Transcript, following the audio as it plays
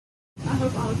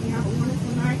hope all of you have a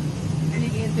wonderful night. And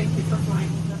again, thank you for flying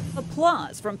with us.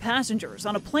 Applause from passengers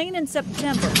on a plane in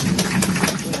September.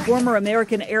 Former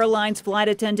American Airlines flight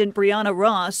attendant Brianna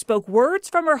Ross spoke words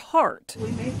from her heart. We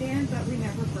may bend, but we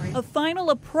never break. A final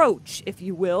approach, if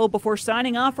you will, before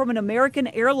signing off from an American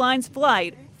Airlines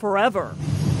flight forever.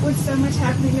 With so much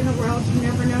happening in the world, you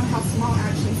never know how small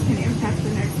actions can impact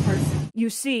the next person. You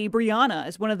see, Brianna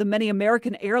is one of the many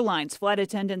American Airlines flight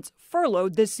attendants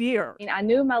furloughed this year. I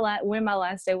knew when my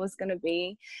last day was going to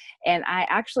be, and I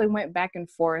actually went back and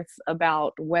forth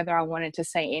about whether I wanted to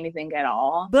say anything at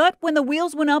all. But when the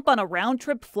wheels went up on a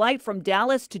round-trip flight from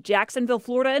Dallas to Jacksonville,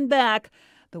 Florida and back,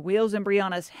 the wheels in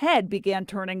Brianna's head began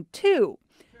turning too,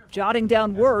 jotting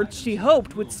down words she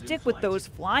hoped would stick with those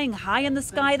flying high in the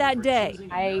sky that day.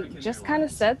 I just kind of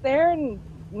sat there and,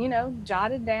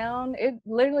 jotted down. It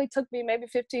literally took me maybe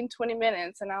 15, 20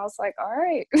 minutes, and I was like, all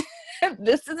right,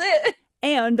 this is it.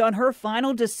 And on her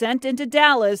final descent into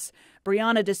Dallas,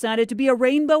 Brianna decided to be a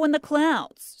rainbow in the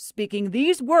clouds, speaking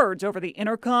these words over the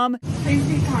intercom. Please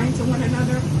be kind to one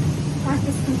another.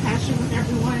 Practice compassion with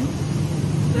everyone.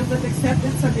 Live with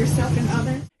acceptance of yourself and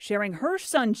others. Sharing her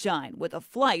sunshine with a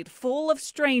flight full of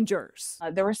strangers.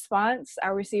 The response I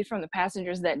received from the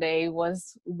passengers that day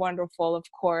was wonderful, of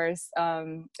course.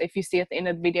 If you see at the end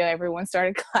of the video, everyone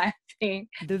started clapping.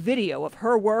 The video of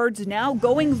her words now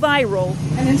going viral.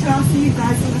 And until I'll see you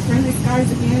guys in the friendly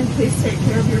skies again, please take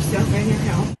care of yourself and your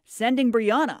health. Sending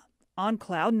Brianna on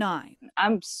cloud 9.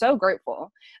 I'm so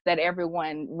grateful that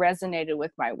everyone resonated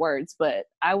with my words, but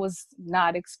I was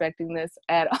not expecting this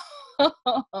at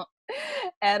all.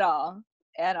 At all.